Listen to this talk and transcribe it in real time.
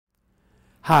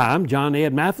Hi, I'm John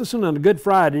Ed Mathison, and a good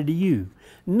Friday to you.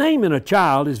 Naming a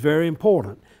child is very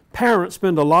important. Parents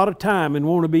spend a lot of time and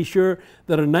want to be sure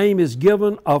that a name is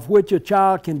given of which a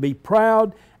child can be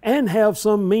proud and have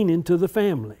some meaning to the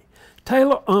family.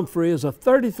 Taylor Humphrey is a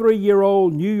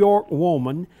 33-year-old New York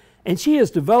woman, and she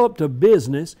has developed a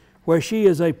business where she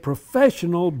is a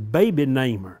professional baby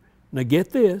namer. Now get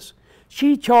this,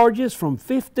 she charges from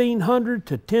 $1,500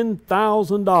 to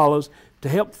 $10,000 to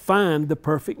help find the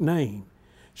perfect name.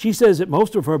 She says that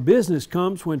most of her business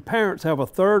comes when parents have a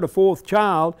third or fourth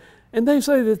child and they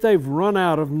say that they've run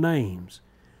out of names.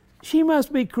 She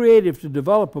must be creative to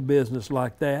develop a business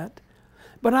like that.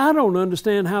 But I don't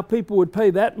understand how people would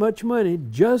pay that much money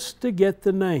just to get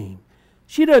the name.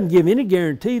 She doesn't give any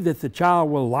guarantee that the child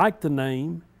will like the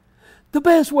name. The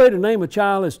best way to name a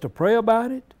child is to pray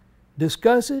about it,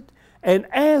 discuss it, and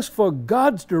ask for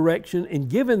God's direction in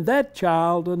giving that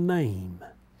child a name.